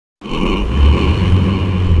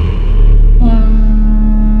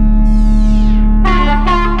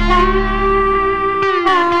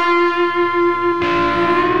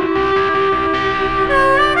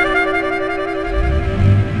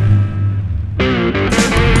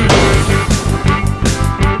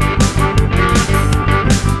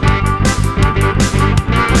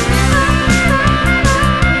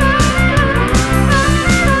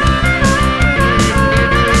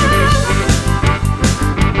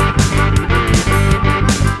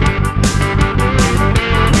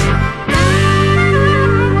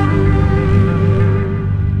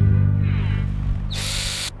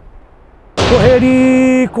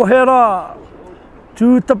Haere ko hera,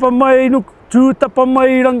 tūtapa mai nuk, tūtapa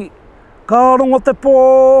mai rangi, ka rongo te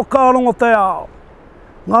pō, ka rongo te ao.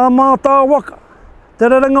 Ngā mātā waka, te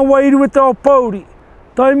rerenga wairu e te ao pauri,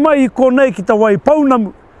 tai mai I konei ki te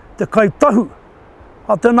Waipounamu, te Ngai Tahu,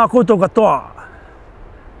 a tēnā koutou katoa.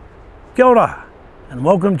 Kia ora, and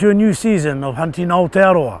welcome to a new season of hunting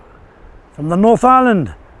Aotearoa. From the North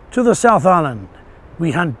Island to the South Island,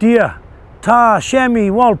 we hunt deer, tahr, chamois,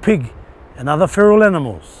 wild pig, and other feral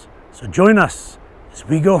animals. So join us as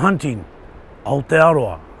we go hunting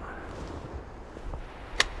Aotearoa.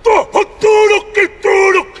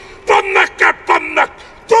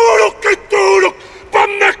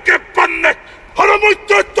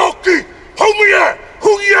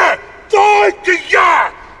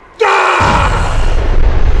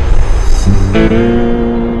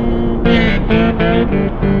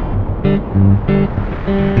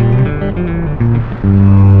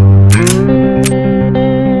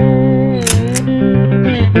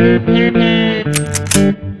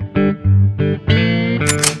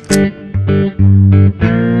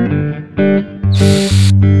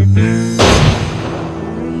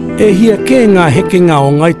 E hia ke ngā hekenga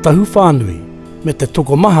o Ngai Tahu whānui, me te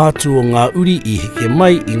toko maha atu o ngā uri I heke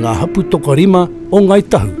mai I ngā hapu tokorima o Ngai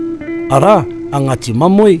Tahu. Arā, a Ngāti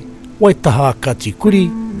Mamoi, Waitaha a Kāti Kuri,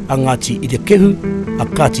 a Ngāti Irekehu, a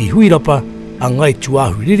Kāti Huirapa, a Ngai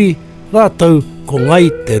Tuahuriri, rātau ko Ngai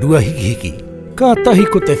te rua hiki. Ka tahi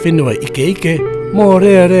ko te whenua ike, mō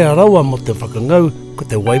rea raua mo te whakangau ko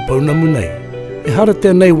te Waipounamu nei. E hara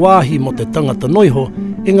tēnei wāhi mo te tangata noiho,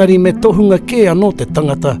 engari me tohunga ke anō te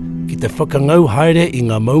tangata ki te whakangau haere I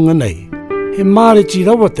ngā maunga nei. He māreti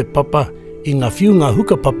rawa te papa I ngā whiu ngā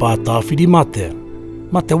hukapapa a tāwhiri mātea.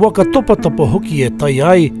 Ma te waka topa hoki e tai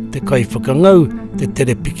ai te kai whakangau te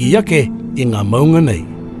tere piki ake I ngā maunga nei.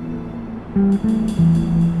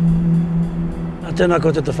 A tēnā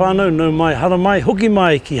ko te whānau, no mai, hara mai, hoki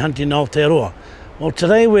mai ki hunting Aotearoa. Well,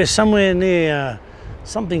 today we're somewhere near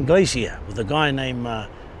something glacier with a guy named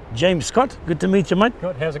James Scott. Good to meet you, mate.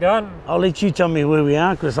 Good, how's it going? I'll let you tell me where we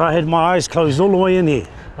are because I had my eyes closed all the way in here.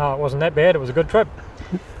 Oh, it wasn't that bad, it was a good trip.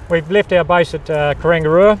 We've left our base at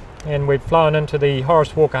Karangarua and we've flown into the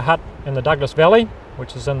Horace Walker Hut in the Douglas Valley,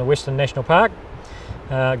 which is in the Western National Park.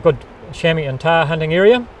 Good chamois and tahr hunting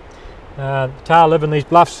area. The tahr live in these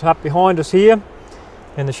bluffs up behind us here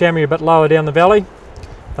and the chamois a bit lower down the valley.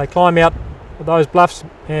 They climb out those bluffs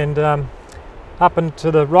and up into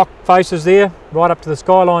the rock faces there, right up to the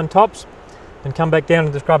skyline tops, and come back down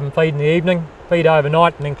to the scrub and feed in the evening, feed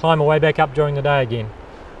overnight, and then climb away back up during the day again.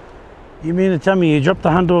 You mean to tell me you dropped the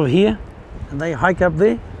hunt over here and they hike up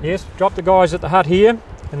there? Yes, drop the guys at the hut here,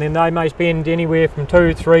 and then they may spend anywhere from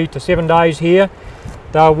 2, 3 to 7 days here.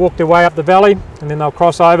 They'll walk their way up the valley, and then they'll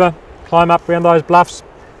cross over, climb up around those bluffs,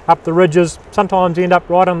 up the ridges, sometimes end up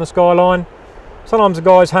right on the skyline. Sometimes the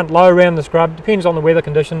guys hunt low around the scrub, depends on the weather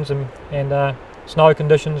conditions and snow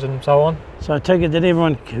conditions and so on. So I take it that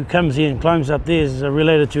everyone who comes here and climbs up there is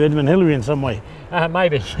related to Edmund Hillary in some way?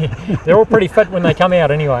 Maybe. They're all pretty fit when they come out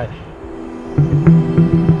anyway.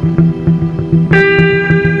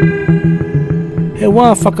 He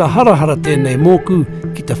wā whakaharahara tēnei mōku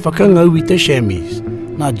ki te whakangau I te chamois.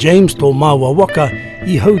 Nā James tō māua waka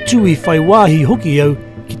I hau tui whai wāhi hoki au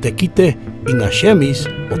ki te kite I ngā chamois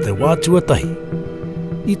o te wā tuatahi.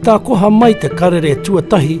 I tā koha mai te karere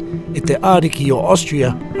tuatahi e te āriki o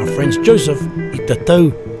Austria, a Franz Joseph, I te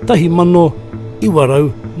tau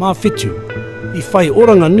 1947. I whai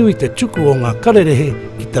oranga nui te tuku o ngā karerehe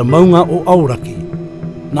ki te maunga o Auraki.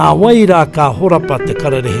 Nā wairā ka horapa te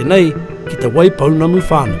karerehe nei ki te Waipounamu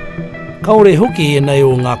whānu. Kaore hoki e nei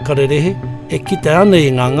o ngā karerehe e kite ane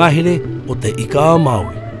I ngā ngahere o te ika a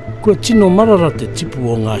Maui. Kua tino marara te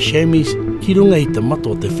tipu o ngā chamois ki runga I te mato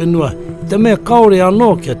o te whenua, te mea kaore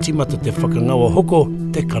anō kia timata te whakangaua hoko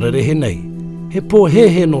te karerehe nei. He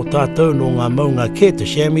pōhehe no tātou no ngā maunga ke te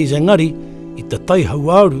chamois engari I te taihau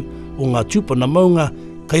auru o ngā tūpana maunga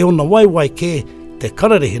kai ona waiwai ke te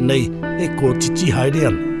karerehe nei e ko titi haere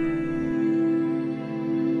ana.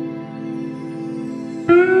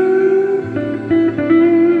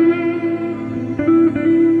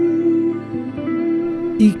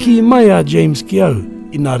 I ki mai a James ki au,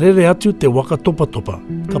 I nā rere atu te waka topa,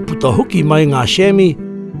 ka puta hoki mai ngā chamois,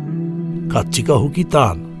 ka tika hoki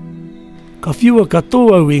tāna. Ka whiua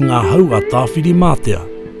katoa au I ngā hau a tāwhiri mātea,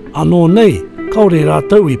 anō nei, kaore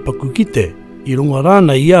rātau I paku kite, I runga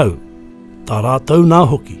rāna I au, tā rātau nā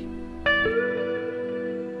hoki.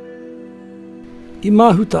 I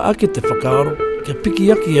māhuta ake te whakaaro, kia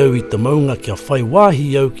piki aki au I te maunga kia whai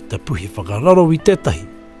wāhi au ki te puhi whakararo I tētahi.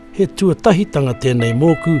 He tuatahitanga tēnei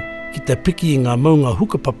mōku ki te piki I ngā maunga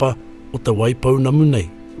hukapapa o te Waipounamu nei.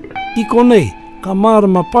 I konei, ka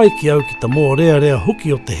mārama pai ki au ki te mō rea rea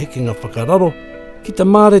hoki o te hekenga whakararo, ki te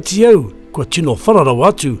māreti au, kua tino whararau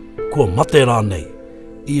atu, kua mate rānei.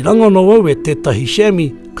 I rangono au e tētahi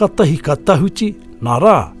shami, ka tahi ka tahuti, nā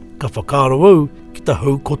rā, ka whakaro au ki te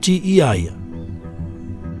haukoti i aia.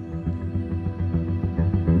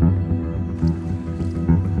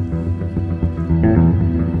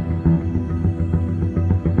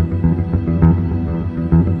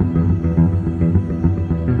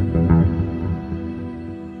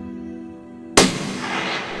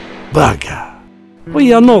 Baga!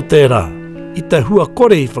 Hoi anō tērā, i te hua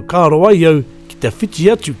kore i whakaro ai au ki te whiti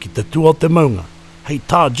atu ki te tua o te maunga. Hei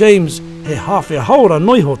tā James, he hawhea haora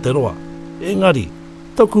noiho te roa. Engari,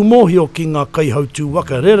 taku mōhio ki ngā kaihautu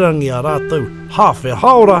waka rerangi a rātou hawhea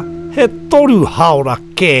haora, he toru haora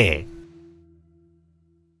kē.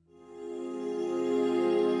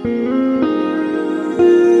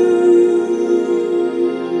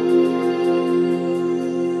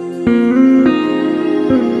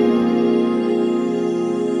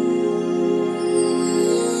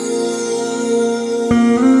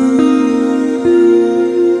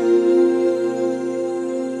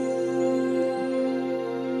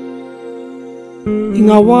 I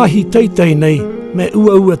ngā wāhi teitei nei, me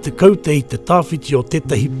ua te kaute i te tāwhiti o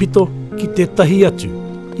tētahi pito ki tētahi atu.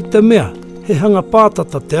 I te mea, he hanga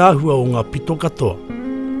pātata te āhua o ngā pito katoa.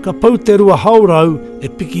 Ka pau te rua haura au e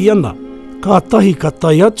piki ana, ka tahi ka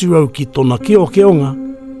tai atu au ki tona keonga,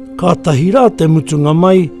 ka tahi rā te mutunga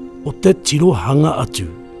mai o te tiro hanga atu.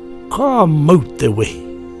 Ka mau te wehi.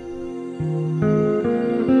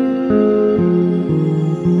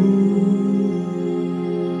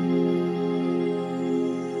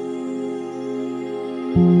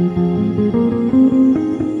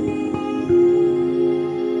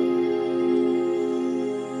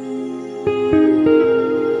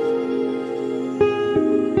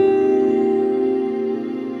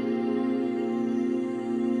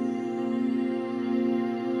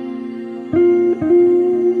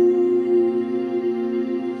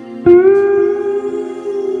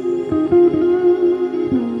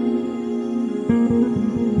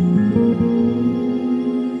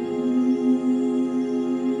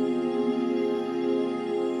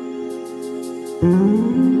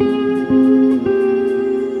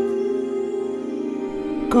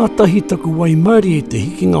 Ka tahi taku waimauri e te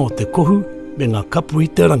hikinga o te kohu me ngā kapu i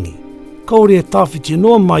te rangi. Kaore e tāwhiti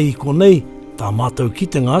noa mai i konei, tā mātou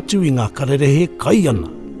kitenga atu i ngā karerehe kai ana.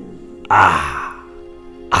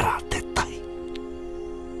 Ara te tai.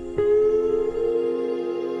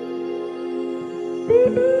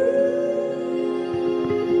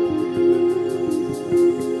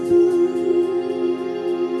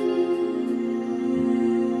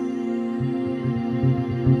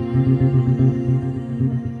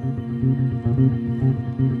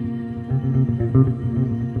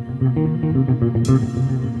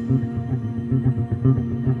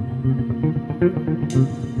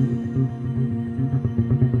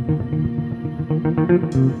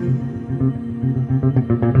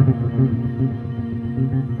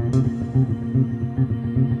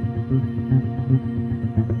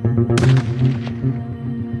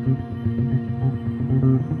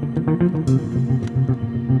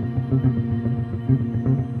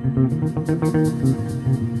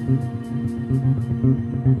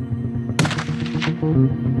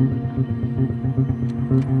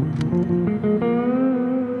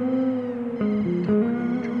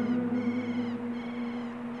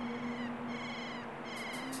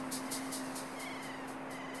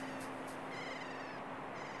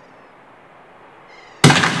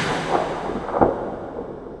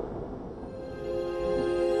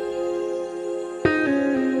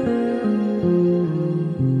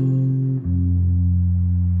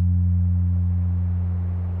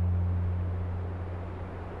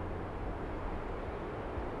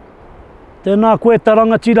 Tēnā koe ta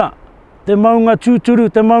rangatira, te maunga tūturu,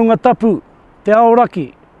 te maunga tapu, te aoraki,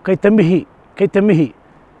 kei te mihi, kei te mihi,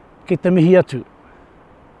 kei te mihi atu.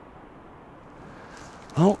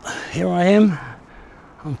 Well, here I am,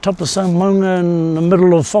 on top of some maunga in the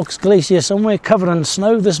middle of Fox Glacier somewhere, covered in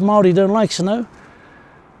snow. This Māori don't like snow.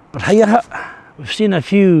 But hey, we've seen a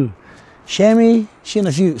few chamois, seen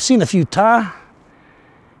a few tar,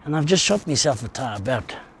 and I've just shot myself a tar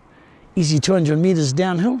about easy 200 metres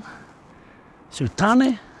downhill. So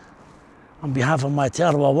tāne, on behalf of my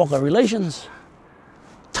Aotearoa Waka relations,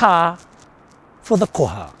 tā for the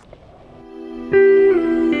koha.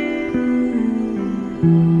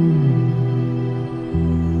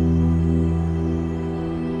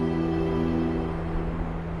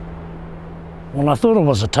 Well, I thought it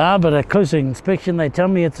was a tar, but at closer inspection they tell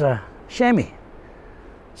me it's a chamois.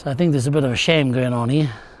 So I think there's a bit of a sham going on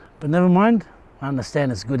here. But never mind, I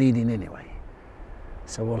understand it's good eating anyway.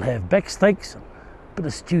 So we'll have back steaks and a bit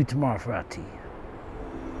of stew tomorrow for our tea.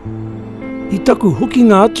 I taku hoki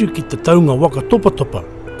ngā atu ki te taunga waka topa topa,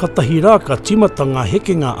 katahi rā ka timata ngā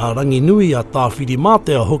hekenga a rangi nui a tāwhiri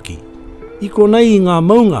mātea hoki. I konei i ngā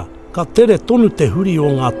maunga, ka tere tonu te huri o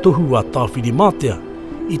ngā tohu a tāwhiri mātea,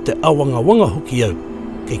 i te awanga wanga hoki au,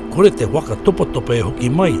 kei kore te waka topa topa e hoki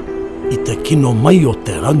mai, i te kino mai o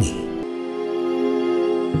te rangi.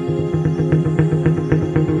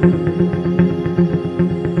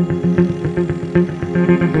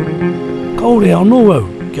 Kaore anō au,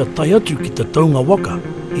 kia tai atu ki te taunga waka,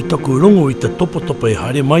 i taku rongo i te topa topa e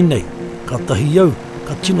haere mai nei, ka tahi au,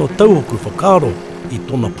 ka tino tauhoku whakaaro, i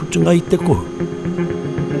tōna putunga i te kohu.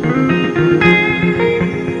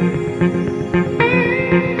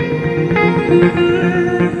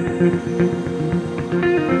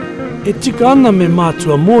 E tika ana me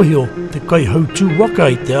mātua mōhio te kai hautū waka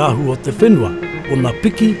i te ahu o te whenua, o nā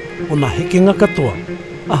piki, o nā hekenga katoa.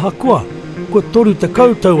 Aha koa, kua toru te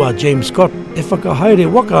kautau a James Scott e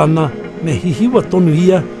whakahaere waka ana me hihiwa tonu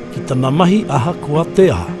ia ki tana mahi aha koa te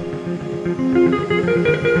aha.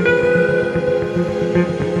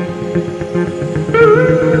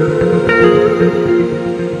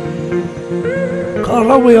 Ka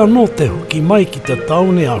rawe anō te hoki mai ki te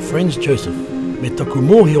taone a Franz Joseph, me taku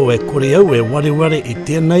mōhio e kore au e wareware i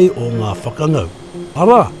tēnei o ngā whakangau.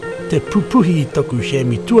 Arā, te pupuhi i taku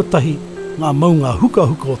chamois tuatahi, ngā maunga huka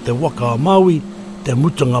huka o te waka a Maui, te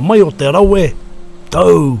mutanga mai o te rawe,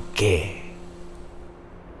 tauke.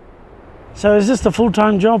 So is this the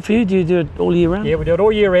full-time job for you? Do you do it all year round? Yeah, we do it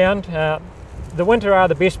all year round. The winter are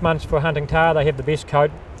the best months for hunting tahr. They have the best coat,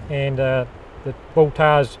 and the bull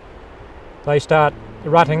tahrs, they start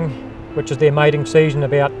rutting, which is their mating season,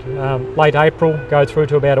 about late April, go through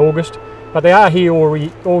to about August. But they are here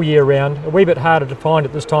all year round. A wee bit harder to find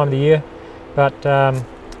at this time of the year, but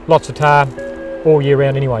lots of tahr all year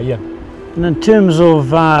round anyway, yeah. And in terms of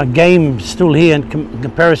game still here in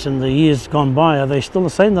comparison to the years gone by, are they still the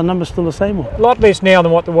same? The numbers still the same? Or? A lot less now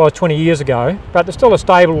than what there was 20 years ago, but there's still a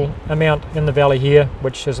stable amount in the valley here,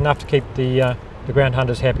 which is enough to keep the ground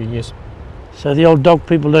hunters happy, yes. So the old dog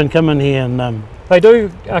people don't come in here and... They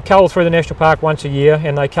do cull through the national park once a year,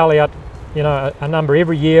 and they cull out, you know, a number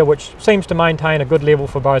every year, which seems to maintain a good level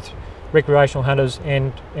for both recreational hunters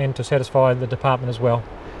and to satisfy the department as well.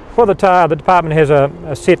 For the tahr, the department has a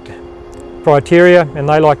set criteria, and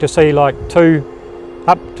they like to see like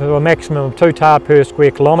up to a maximum of 2 tahr per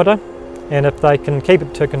square kilometre, and if they can keep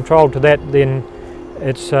it controlled to that, then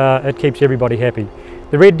it keeps everybody happy.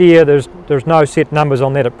 The red deer, there's no set numbers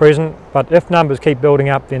on that at present, but if numbers keep building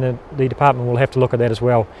up, then the department will have to look at that as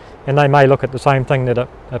well, and they may look at the same thing, that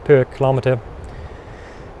a per kilometre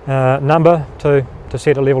number to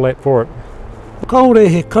set a level for it. Kaore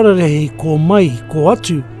he kararehi ko mai ko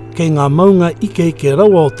atu kei ngā maunga ike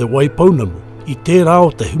rawa o te Waipounamu, i tērā o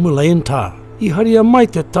te Himalayan tahr. I haria mai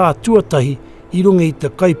te tahr tuatahi i runga i te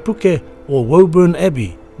kaipuke o Woburn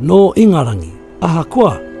Abbey, no Ingarangi. Aha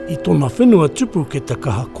koa, i tōna whenua tupu ke te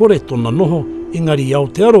kaha kore tōna noho, engari i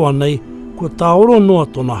Aotearoa nei, kua tāoro noa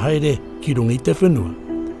tōna haere ki runga i te whenua.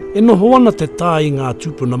 E noho ana te tahr i ngā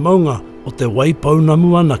tupuna maunga o te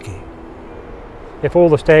Waipounamu anake. If all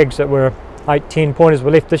the stags that were 8-10 pointers were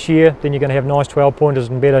left this year, then you're going to have nice 12 pointers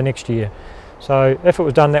and better next year. So if it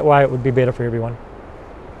was done that way, it would be better for everyone.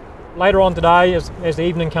 Later on today, as the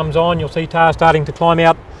evening comes on, you'll see tahr starting to climb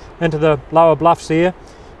out into the lower bluffs there.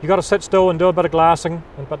 You've got to sit still and do a bit of glassing,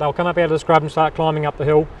 but they'll come up out of the scrub and start climbing up the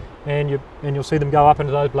hill, and you'll see them go up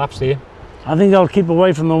into those bluffs there. I think I'll keep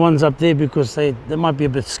away from the ones up there because they might be a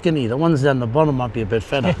bit skinny. The ones down the bottom might be a bit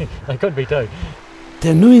fatter. They could be too. Te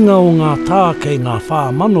nuinga o ngā tahr kei ngā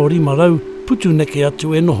whā mano rima rau, putu neke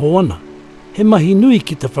atu e noho ana. He mahi nui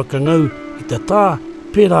ki te whakangau i te tahr,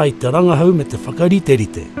 pērā i te rangahau me te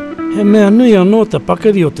whakariterite. He mea nui anō te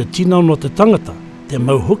pakari o te tina no te tangata, te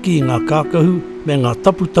mau hoki i ngā kākahu me ngā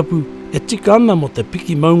taputapu e tika ana mo te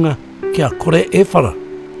piki maunga kia kore e whara.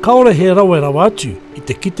 Kaore he rawa atu i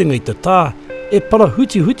te kitenga i te tahr e para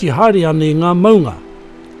huti haere ana i ngā maunga.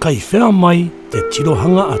 Kai whea mai te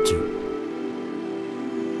tirohanga atu.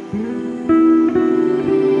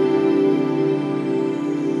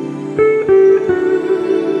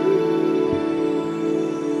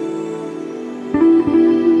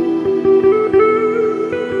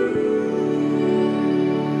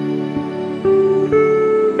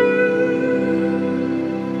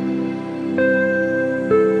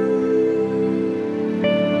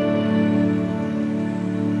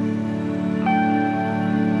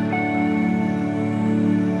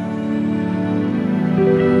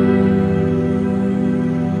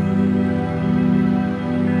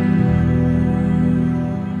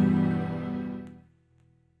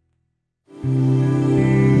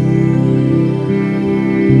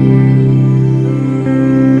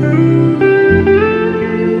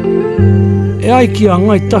 kai ki a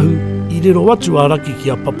Ngai Tahu I rero atu a raki ki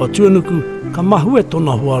a papa tuanuku ka mahu e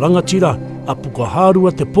tona hoa rangatira a puka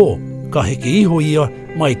hārua te pō ka heke iho ia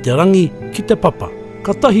mai te rangi ki te papa.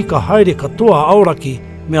 Ka tahi ka haere katoa aoraki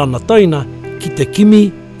me ana taina ki te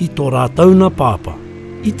kimi I tō rātauna pāpa.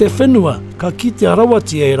 I te whenua ka kite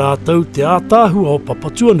arawati e rātau te ātāhua o papa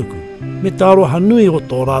tuanuku me te aroha nui o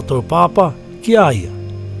tō rātau pāpa ki a ia.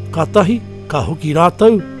 Ka tahi ka hoki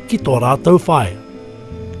rātau ki tō rātau whaea.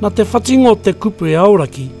 Nā te whatingo te kupu e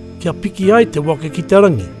aoraki kia piki ai te wake ki te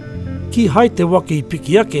rangi. Ki hai te wake I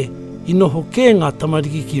piki ake I noho kē ngā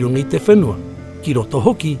tamariki ki runga I te whenua, ki roto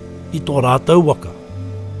hoki I tō rātau waka.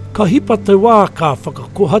 Ka hipa te wā ka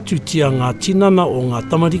whakakohatu tia ngā tinana o ngā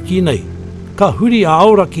tamariki nei. Ka huri a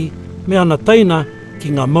aoraki me ana taina ki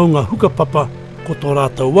ngā maunga hukapapa ko tō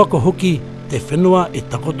rātau waka hoki te whenua e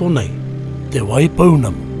takoto nei. Te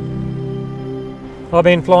Waipounamu. I've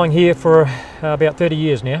been flying here for about 30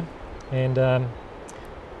 years now, and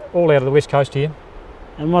all out of the west coast here.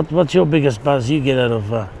 And what's your biggest buzz you get out of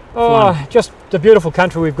flying? Just the beautiful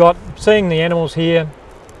country we've got, seeing the animals here,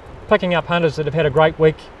 picking up hunters that have had a great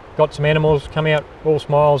week, got some animals, come out all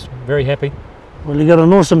smiles, very happy. Well, you got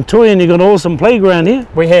an awesome toy and you got an awesome playground here.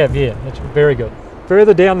 We have, yeah, it's very good.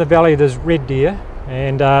 Further down the valley there's red deer,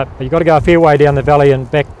 and you've got to go a fair way down the valley and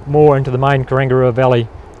back more into the main Karangarua Valley.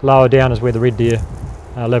 Lower down is where the red deer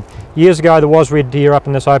live. Years ago there was red deer up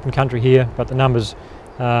in this open country here, but the numbers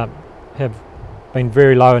have been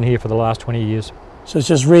very low in here for the last 20 years. So it's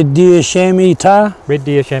just red deer, chamois, tar? Red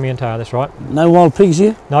deer, chamois and tar, that's right. No wild pigs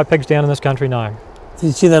here? No pigs down in this country, no.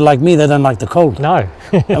 You see, they're like me, they don't like the cold. No.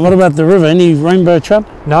 And what about the river? Any rainbow trout?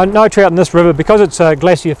 No trout in this river. Because it's a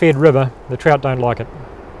glacier-fed river, the trout don't like it.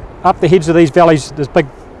 Up the heads of these valleys, there's big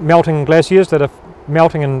melting glaciers that are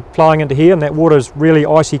melting and flowing into here, and that water is really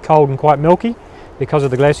icy cold and quite milky because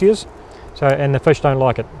of the glaciers. So, and the fish don't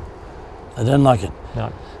like it. They don't like it?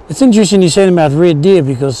 No. It's interesting you said about red deer,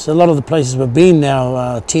 because a lot of the places we've been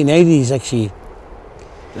now, 1080s actually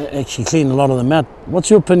clean a lot of them out. What's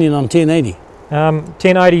your opinion on 1080?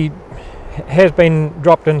 1080 has been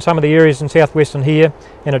dropped in some of the areas in southwestern here,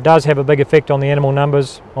 and it does have a big effect on the animal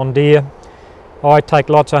numbers, on deer. I take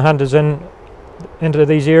lots of hunters into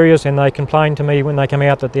these areas, and they complain to me when they come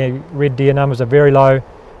out that the red deer numbers are very low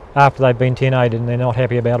after they've been 1080'd, and they're not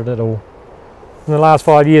happy about it at all. In the last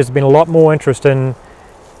 5 years there's been a lot more interest in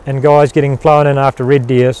guys getting flown in after red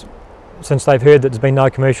deer since they've heard that there's been no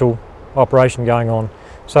commercial operation going on.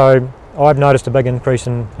 So I've noticed a big increase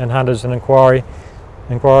in hunters and inquiries,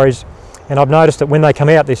 and I've noticed that when they come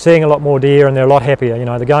out they're seeing a lot more deer and they're a lot happier. You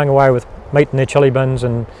know, they're going away with meat in their chili bins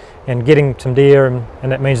and getting some deer,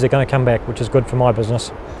 and that means they're going to come back, which is good for my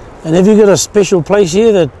business. And have you got a special place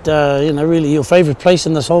here that, you know, really your favourite place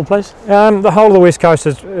in this whole place? The whole of the west coast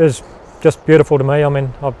is just beautiful to me. I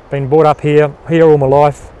mean, I've been brought up here all my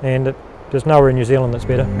life, and there's nowhere in New Zealand that's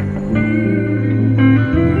better.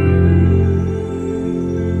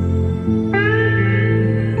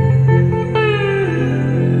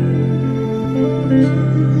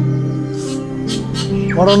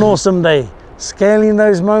 What an awesome day. Scaling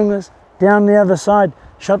those maungas, down the other side,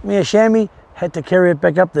 shot me a chamois, had to carry it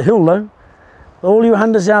back up the hill though. All you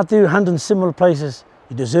hunters out there who hunt in similar places,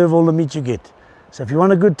 you deserve all the meat you get. So if you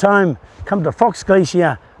want a good time, come to Fox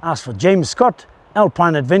Glacier, ask for James Scott,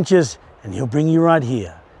 Alpine Adventures, and he'll bring you right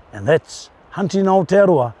here. And that's Hunting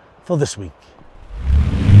Aotearoa for this week.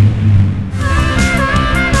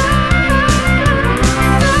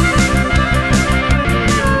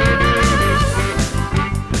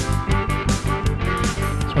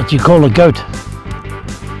 It's what you call a goat.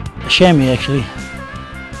 A chamois actually.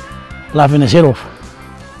 Laughing his head off.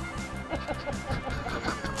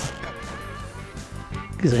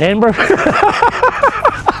 His hand, bro.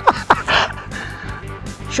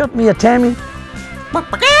 Shot me a tammy.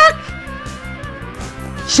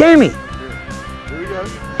 Chamois. Here we go.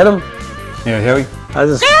 Hello. Yeah, Howie.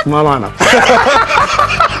 This is my lineup.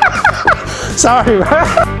 Sorry,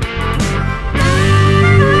 bro.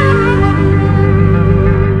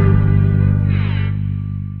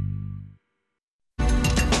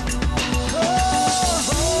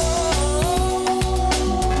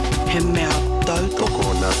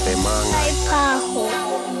 Ngai Tahu.